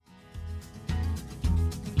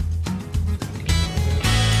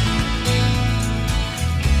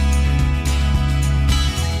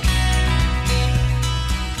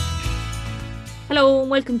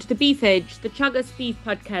welcome to the Beef Edge, the Teagasc Beef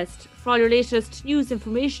podcast, for all your latest news,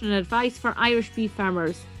 information and advice for Irish beef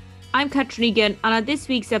farmers. I'm Catherine Egan, and on this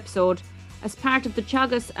week's episode, as part of the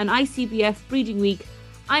Teagasc and ICBF Breeding Week,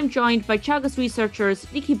 I'm joined by Teagasc researchers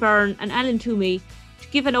Nicky Byrne and Alan Toomey to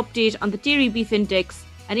give an update on the Dairy Beef Index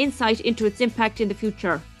and insight into its impact in the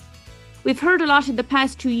future. We've heard a lot in the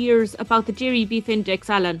past 2 years about the Dairy Beef Index,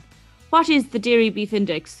 Alan. What is the Dairy Beef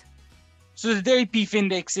Index? So the Dairy Beef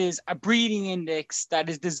Index is a breeding index that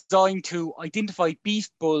is designed to identify beef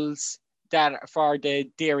bulls that are for the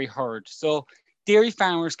dairy herd. So dairy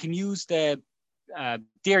farmers can use the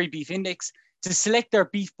Dairy Beef Index to select their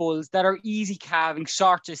beef bulls that are easy calving,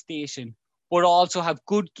 short gestation, but also have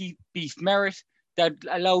good beef merit that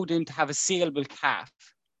allow them to have a saleable calf.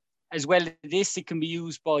 As well as this, it can be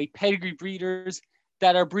used by pedigree breeders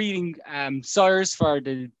that are breeding sires for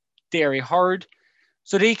the dairy herd.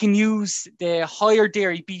 So they can use the higher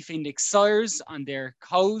Dairy Beef Index sires on their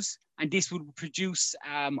cows, and this would produce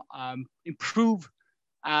improve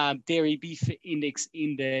Dairy Beef Index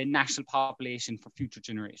in the national population for future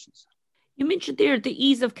generations. You mentioned there the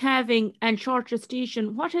ease of calving and short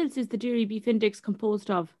gestation. What else is the Dairy Beef Index composed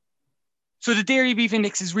of? So the Dairy Beef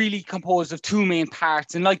Index is really composed of two main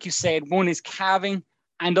parts. And like you said, one is calving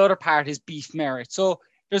and the other part is beef merit. So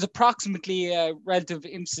there's approximately a relative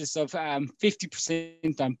emphasis of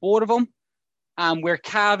 50% on both of them, where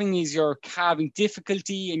calving is your calving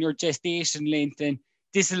difficulty and your gestation length. And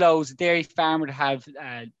this allows the dairy farmer to have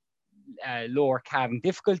lower calving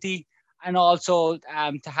difficulty and also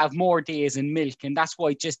to have more days in milk. And that's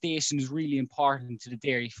why gestation is really important to the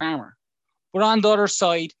dairy farmer. But on the other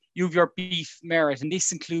side, you have your beef merit, and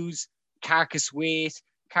this includes carcass weight,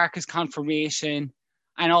 carcass conformation,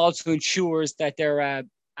 and also ensures that they're a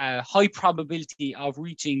high probability of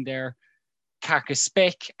reaching their carcass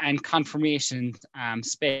spec and conformation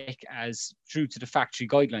spec as true to the factory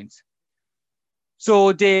guidelines.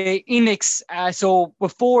 So the index, so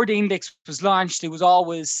before the index was launched, it was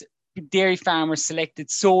always dairy farmers selected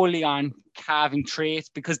solely on calving traits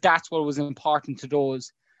because that's what was important to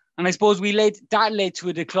those. And I suppose that led to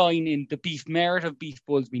a decline in the beef merit of beef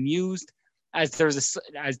bulls being used, as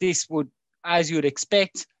you would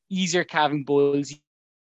expect, easier calving bulls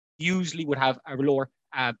usually would have a lower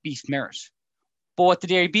beef merit. But the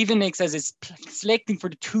Dairy Beef Index, as it's selecting for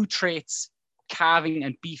the two traits, calving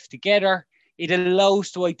and beef together, it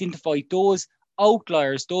allows to identify those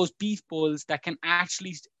outliers, those beef bulls that can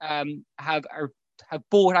actually have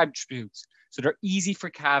both attributes. So they're easy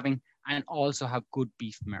for calving and also have good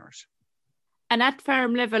beef merit. And at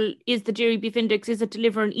farm level, is the Dairy Beef Index, is it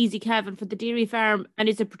delivering easy calving for the dairy farm, and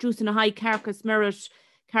is it producing a high carcass merit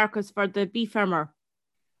carcass for the beef farmer?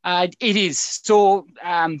 It is. So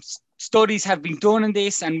studies have been done on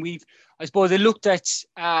this, and they looked at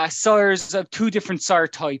sires of two different sire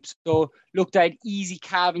types. So looked at easy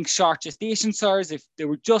calving, short gestation sires, if they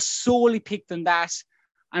were just solely picked on that,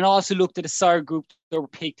 and also looked at a sire group that were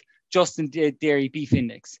picked just in the Dairy Beef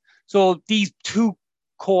Index. So these two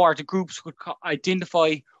cohort groups could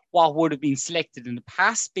identify what would have been selected in the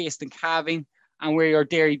past based on calving, and where your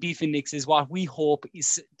Dairy Beef Index is what we hope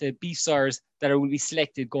is the beef sires that will be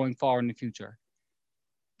selected going forward in the future.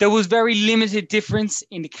 There was very limited difference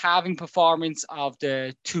in the calving performance of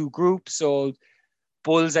the two groups. So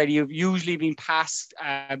bulls that have usually been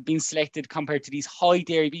selected compared to these high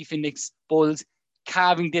Dairy Beef Index bulls,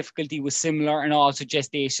 calving difficulty was similar and also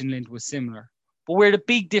gestation length was similar. But where the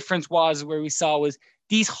big difference was, where we saw was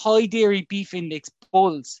these high Dairy Beef Index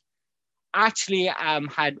bulls actually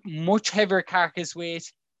had much heavier carcass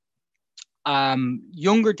weight,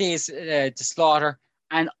 younger days to slaughter,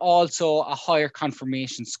 and also a higher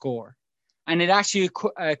conformation score. And it actually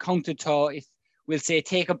accounted to, if we'll say,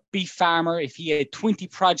 take a beef farmer, if he had 20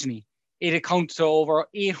 progeny, it accounted to over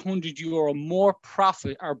 €800 more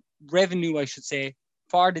profit or revenue, I should say,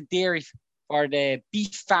 for the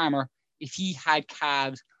beef farmer if he had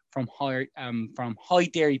calves from high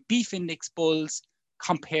Dairy Beef Index bulls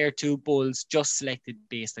compared to bulls just selected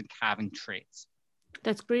based on calving traits.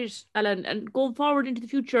 That's great, Alan. And going forward into the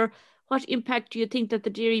future, what impact do you think that the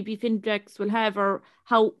Dairy Beef Index will have, or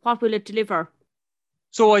what will it deliver?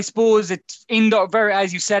 So I suppose it's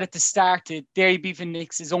as you said at the start, the Dairy Beef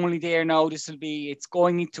Index is only there now. It's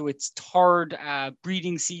going into its third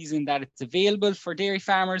breeding season that it's available for dairy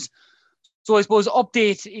farmers. So I suppose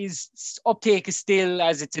uptake is still,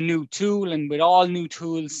 as it's a new tool, and with all new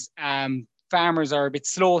tools, farmers are a bit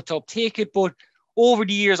slow to uptake it. But over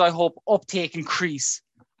the years, I hope uptake increase.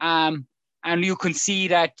 And you can see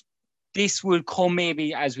that this will come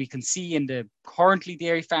maybe, as we can see in the currently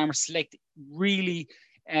dairy farmers select really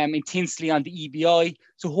intensely on the EBI.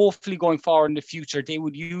 So hopefully going forward in the future, they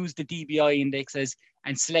would use the DBI indexes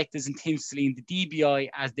and select as intensely in the DBI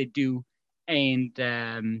as they do in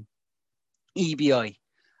EBI.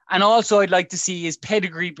 And also I'd like to see is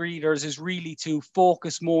pedigree breeders is really to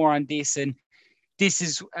focus more on this, and this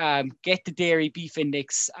is get the dairy beef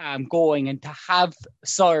index going, and to have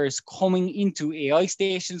sires coming into AI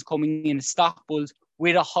stations, coming in as stock bulls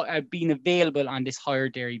with being available on this higher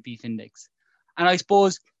dairy beef index. And I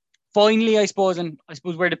suppose finally,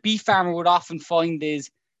 where the beef farmer would often find is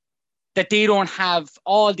that they don't have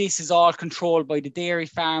all this is all controlled by the dairy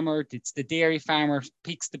farmer. It's the dairy farmer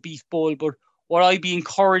picks the beef bull. But what I'd be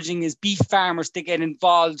encouraging is beef farmers to get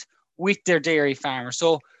involved with their dairy farmer.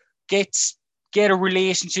 So get a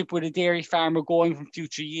relationship with a dairy farmer going from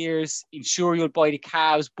future years, ensure you'll buy the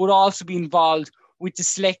calves, but also be involved with the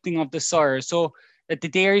selecting of the sires, so that the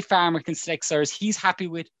dairy farmer can select sires he's happy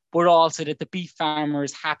with, but also that the beef farmer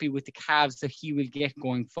is happy with the calves that he will get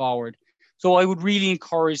going forward. So I would really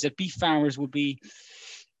encourage that beef farmers would be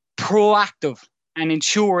proactive and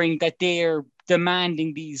ensuring that they're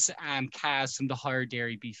demanding these calves from the higher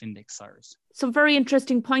dairy beef index sires. Some very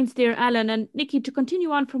interesting points there, Alan. And Nikki, to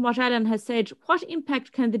continue on from what Alan has said, what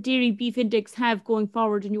impact can the dairy beef index have going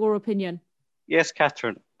forward in your opinion? Yes,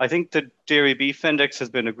 Catherine. I think the dairy beef index has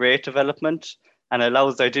been a great development and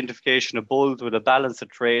allows the identification of bulls with a balance of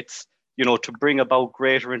traits, to bring about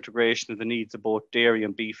greater integration of the needs of both dairy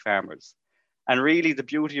and beef farmers. And really the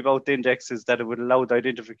beauty about the index is that it would allow the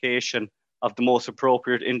identification of the most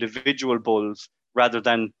appropriate individual bulls rather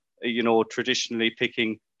than, traditionally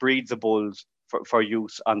picking breeds of bulls for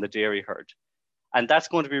use on the dairy herd. And that's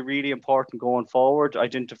going to be really important going forward,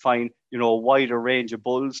 identifying, a wider range of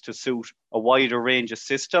bulls to suit a wider range of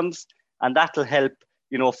systems. And that'll help,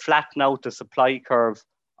 flatten out the supply curve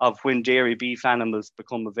of when dairy beef animals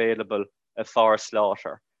become available for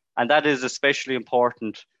slaughter. And that is especially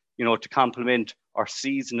important, to complement our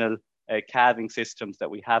seasonal calving systems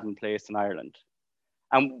that we have in place in Ireland.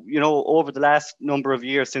 And, over the last number of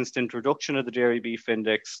years since the introduction of the dairy beef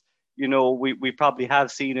index, we probably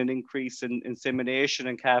have seen an increase in insemination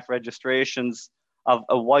and calf registrations of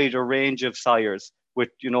a wider range of sires with,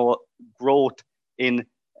 growth in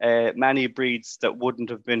many breeds that wouldn't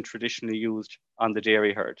have been traditionally used on the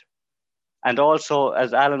dairy herd. And also,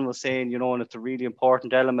 as Alan was saying, and it's a really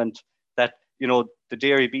important element that, the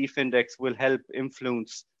dairy beef index will help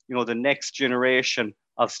influence, the next generation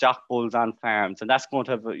of stock bulls on farms. And that's going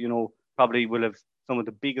to have, probably will have some of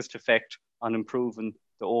the biggest effect on improving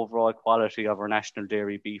the overall quality of our national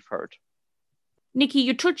dairy beef herd. Nikki,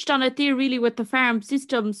 you touched on it there really with the farm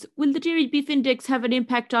systems. Will the dairy beef index have an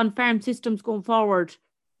impact on farm systems going forward?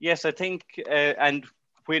 Yes, I think, and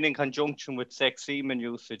when in conjunction with sex semen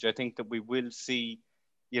usage, I think that we will see,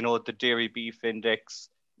 the dairy beef index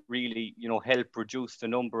really, help reduce the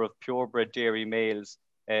number of purebred dairy males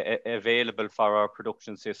available for our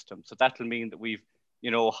production system. So that'll mean that we've,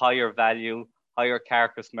 higher value, higher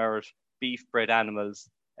carcass merit beef bred animals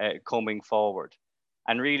coming forward.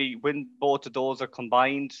 And really, when both of those are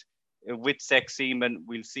combined with sex semen,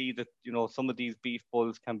 we'll see that, some of these beef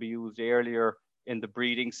bulls can be used earlier in the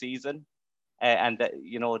breeding season. And that,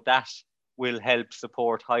 that will help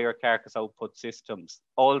support higher carcass output systems.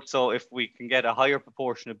 Also, if we can get a higher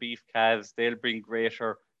proportion of beef calves, they'll bring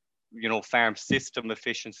greater, farm system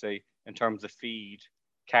efficiency in terms of feed,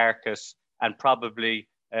 carcass, and probably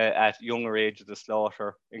at younger ages of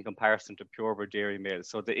slaughter in comparison to purebred dairy males.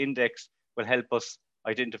 So the index will help us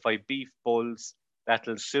identify beef bulls that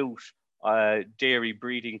will suit dairy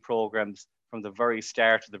breeding programs from the very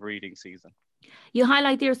start of the breeding season. You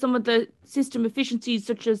highlight there some of the system efficiencies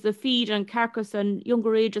such as the feed and carcass and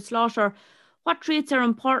younger age of slaughter. What traits are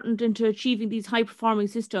important into achieving these high performing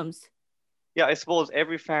systems? Yeah, I suppose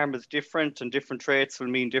every farm is different and different traits will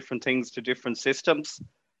mean different things to different systems.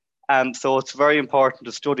 So it's very important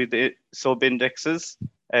to study the sub-indexes,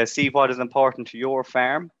 see what is important to your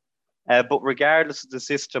farm. But regardless of the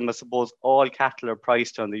system, I suppose all cattle are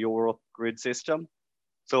priced on the Euro grid system.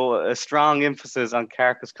 So a strong emphasis on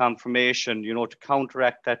carcass conformation, to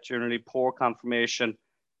counteract that generally poor conformation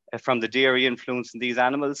from the dairy influence in these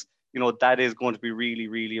animals, that is going to be really,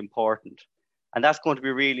 really important. And that's going to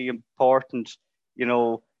be really important,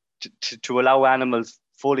 to allow animals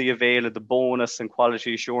fully avail of the bonus and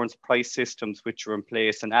quality assurance price systems which are in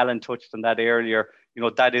place. And Alan touched on that earlier.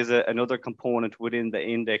 That is another component within the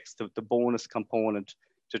index, the bonus component,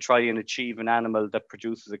 to try and achieve an animal that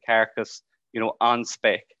produces a carcass, on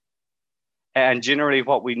spec. And generally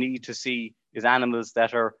what we need to see is animals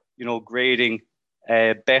that are, grading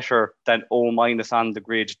better than O- on the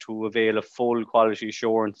grid to avail of full quality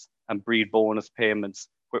assurance and breed bonus payments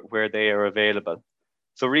where they are available.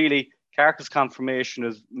 So really, carcass conformation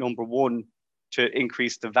is number one to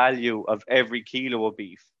increase the value of every kilo of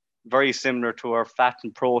beef, very similar to our fat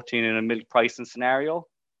and protein in a milk pricing scenario.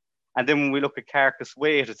 And then when we look at carcass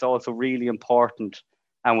weight, it's also really important.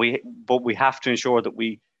 But we have to ensure that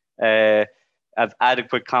we have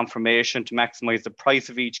adequate conformation to maximize the price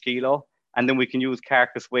of each kilo. And then we can use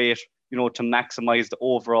carcass weight, to maximize the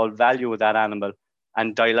overall value of that animal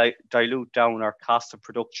and dilute down our cost of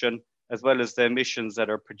production, as well as the emissions that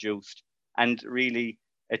are produced, and really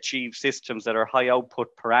achieve systems that are high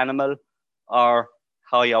output per animal or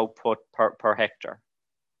high output per hectare.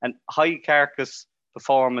 And high carcass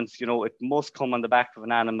performance, it must come on the back of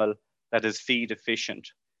an animal that is feed efficient.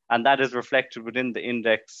 And that is reflected within the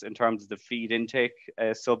index in terms of the feed intake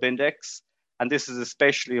sub-index. And this is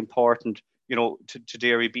especially important, to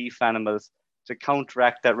dairy beef animals to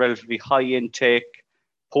counteract that relatively high intake,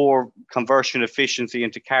 poor conversion efficiency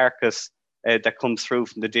into carcass that comes through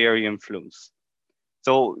from the dairy influence.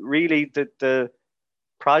 So really the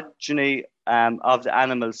progeny of the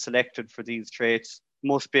animals selected for these traits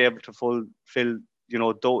must be able to fulfill,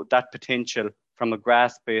 that potential from a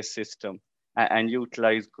grass-based system and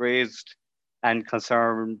utilize grazed and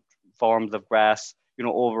conserved forms of grass,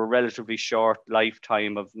 over a relatively short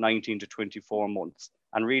lifetime of 19 to 24 months.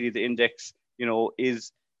 And really the index,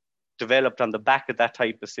 is developed on the back of that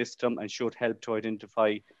type of system and should help to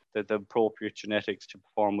identify the appropriate genetics to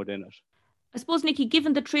perform within it. I suppose, Nikki,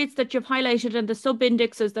 given the traits that you've highlighted and the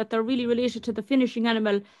sub-indexes that they're really related to the finishing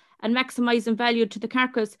animal and maximising value to the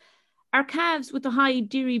carcass, are calves with a high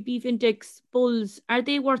dairy beef index, bulls, are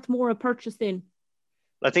they worth more a purchase then?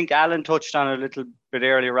 I think Alan touched on it a little bit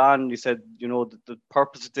earlier on. He said, the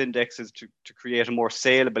purpose of the index is to create a more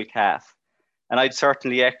saleable calf. And I'd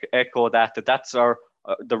certainly echo that's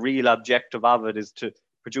the real objective of it, is to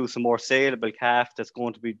produce a more saleable calf that's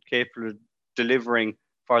going to be capable of delivering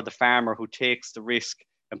for the farmer who takes the risk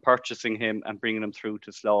in purchasing him and bringing him through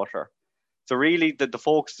to slaughter. So really the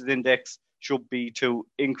focus of the index should be to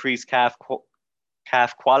increase calf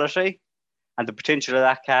quality and the potential of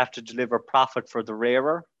that calf to deliver profit for the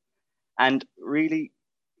rearer. And really,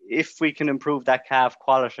 if we can improve that calf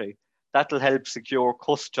quality, that'll help secure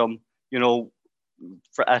custom,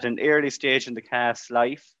 at an early stage in the calf's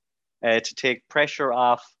life, to take pressure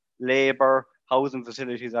off labour, housing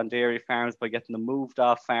facilities on dairy farms by getting them moved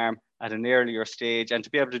off farm at an earlier stage, and to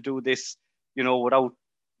be able to do this, without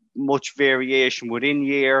much variation within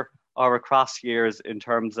year or across years in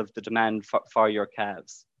terms of the demand for your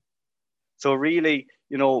calves. So really,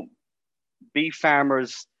 beef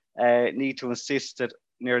farmers need to insist that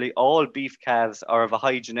nearly all beef calves are of a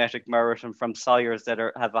high genetic merit and from sires that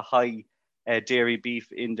have a high dairy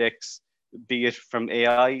beef index, be it from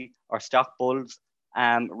AI or stock bulls,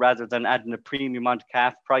 rather than adding a premium on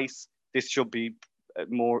calf price. This should be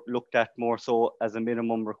looked at more so as a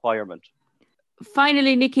minimum requirement.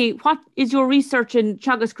 Finally, Nikki, what is your research in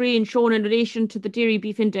Teagasc Grange shown in relation to the dairy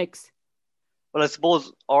beef index? Well, I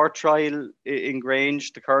suppose our trial in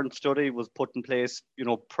Grange, the current study, was put in place,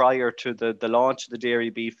 prior to the launch of the dairy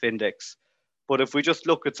beef index. But if we just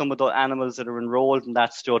look at some of the animals that are enrolled in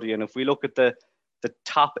that study, and if we look at the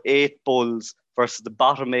top 8 bulls versus the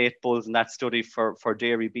bottom 8 bulls in that study for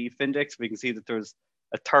dairy beef index, we can see that there's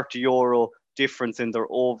a €30 difference in their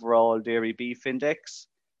overall dairy beef index.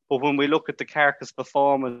 But when we look at the carcass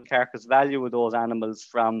performance, carcass value of those animals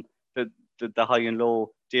from the high and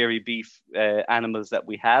low dairy beef animals that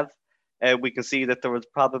we have, we can see that there was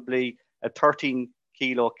probably a 13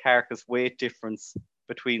 kilo carcass weight difference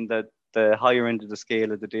between the higher end of the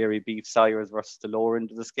scale of the dairy beef sires versus the lower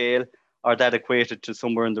end of the scale, or that equated to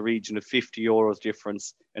somewhere in the region of €50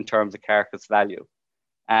 difference in terms of carcass value.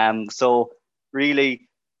 So really,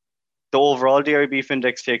 the overall dairy beef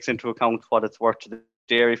index takes into account what it's worth to the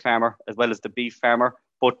dairy farmer as well as the beef farmer.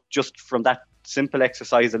 But just from that simple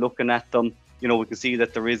exercise of looking at them, we can see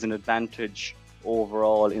that there is an advantage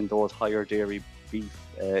overall in those higher dairy beef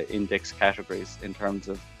index categories in terms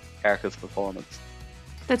of carcass performance.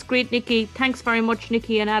 That's great, Nikki. Thanks very much,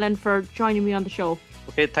 Nikki and Alan, for joining me on the show.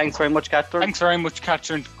 Okay, thanks very much, Catherine. Thanks very much,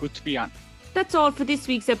 Catherine. Good to be on. That's all for this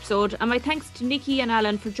week's episode, and my thanks to Nikki and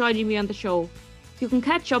Alan for joining me on the show. You can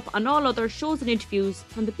catch up on all other shows and interviews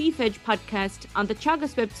from the Beef Edge podcast on the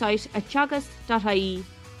Teagasc website at teagasc.ie,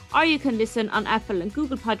 or you can listen on Apple and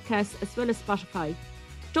Google Podcasts as well as Spotify.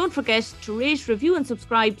 Don't forget to rate, review and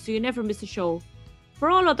subscribe so you never miss a show.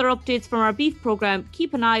 For all other updates from our beef programme,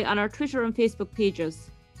 keep an eye on our Twitter and Facebook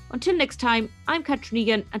pages. Until next time, I'm Catherine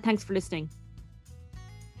Egan, and thanks for listening.